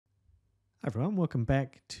Hi everyone, welcome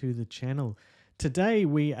back to the channel. Today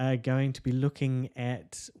we are going to be looking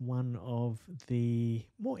at one of the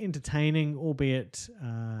more entertaining, albeit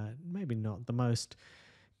maybe not the most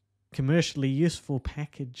commercially useful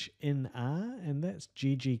package in R, and that's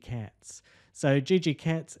ggcats. So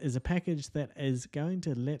ggcats is a package that is going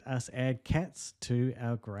to let us add cats to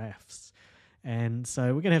our graphs. And so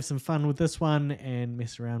we're going to have some fun with this one and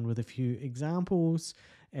mess around with a few examples.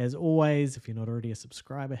 As always, if you're not already a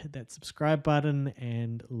subscriber, hit that subscribe button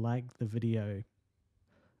and like the video.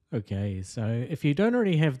 Okay, so if you don't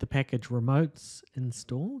already have the package remotes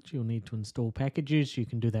installed, you'll need to install packages. You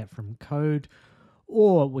can do that from code,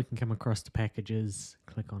 or we can come across to packages,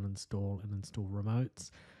 click on install and install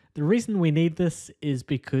remotes. The reason we need this is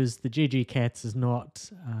because the ggcats is not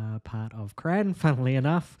part of CRAN, funnily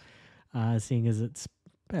enough, seeing as it's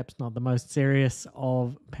perhaps not the most serious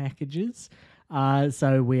of packages.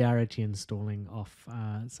 So we are actually installing off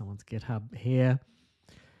someone's GitHub here.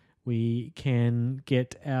 We can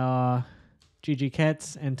get our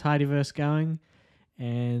ggcats and tidyverse going,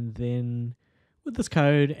 and then with this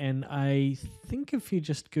code, and I think if you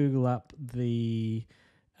just Google up the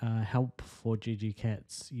help for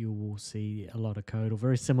ggcats, you will see a lot of code or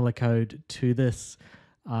very similar code to this.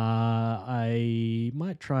 I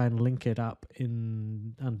might try and link it up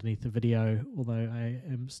in underneath the video, although I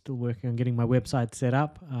am still working on getting my website set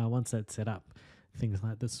up. Once that's set up, things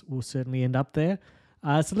like this will certainly end up there.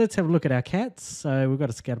 So let's have a look at our cats. So we've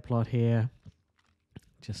got a scatter plot here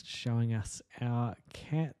just showing us our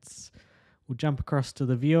cats. We'll jump across to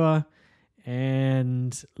the viewer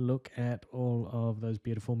and look at all of those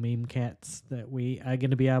beautiful meme cats that we are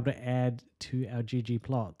going to be able to add to our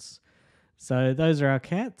ggplots. So those are our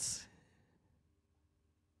cats.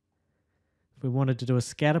 If we wanted to do a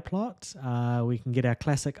scatter plot, we can get our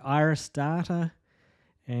classic iris data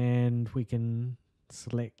and we can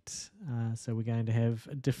select. So we're going to have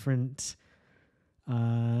different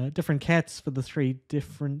cats for the three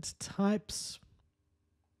different types.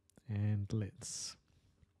 And let's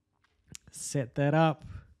set that up.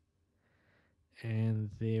 And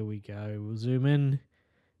there we go. We'll zoom in.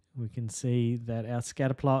 We can see that our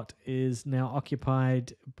scatter plot is now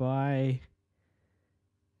occupied by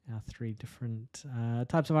our three different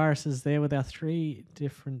types of irises there with our three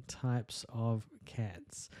different types of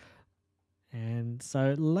cats. And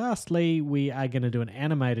so lastly, we are going to do an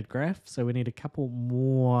animated graph. So we need a couple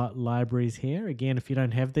more libraries here. Again, if you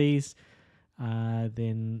don't have these,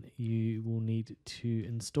 then you will need to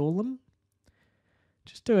install them.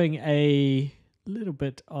 Just doing a little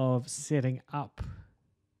bit of setting up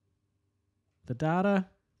the data,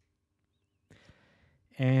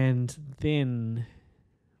 and then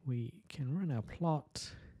we can run our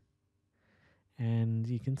plot, and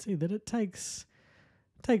you can see that it takes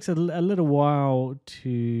a little while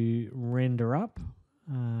to render up,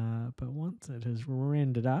 but once it has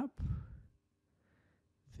rendered up,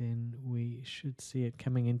 then we should see it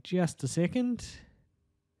coming in just a second.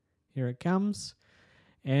 Here it comes.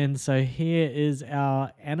 And so here is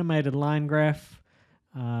our animated line graph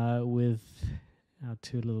with our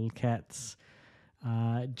two little cats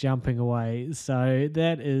jumping away. So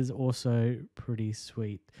that is also pretty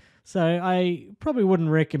sweet. So I probably wouldn't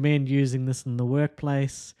recommend using this in the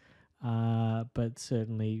workplace, but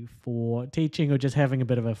certainly for teaching or just having a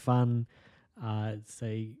bit of a fun, it's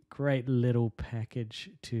a great little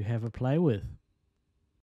package to have a play with.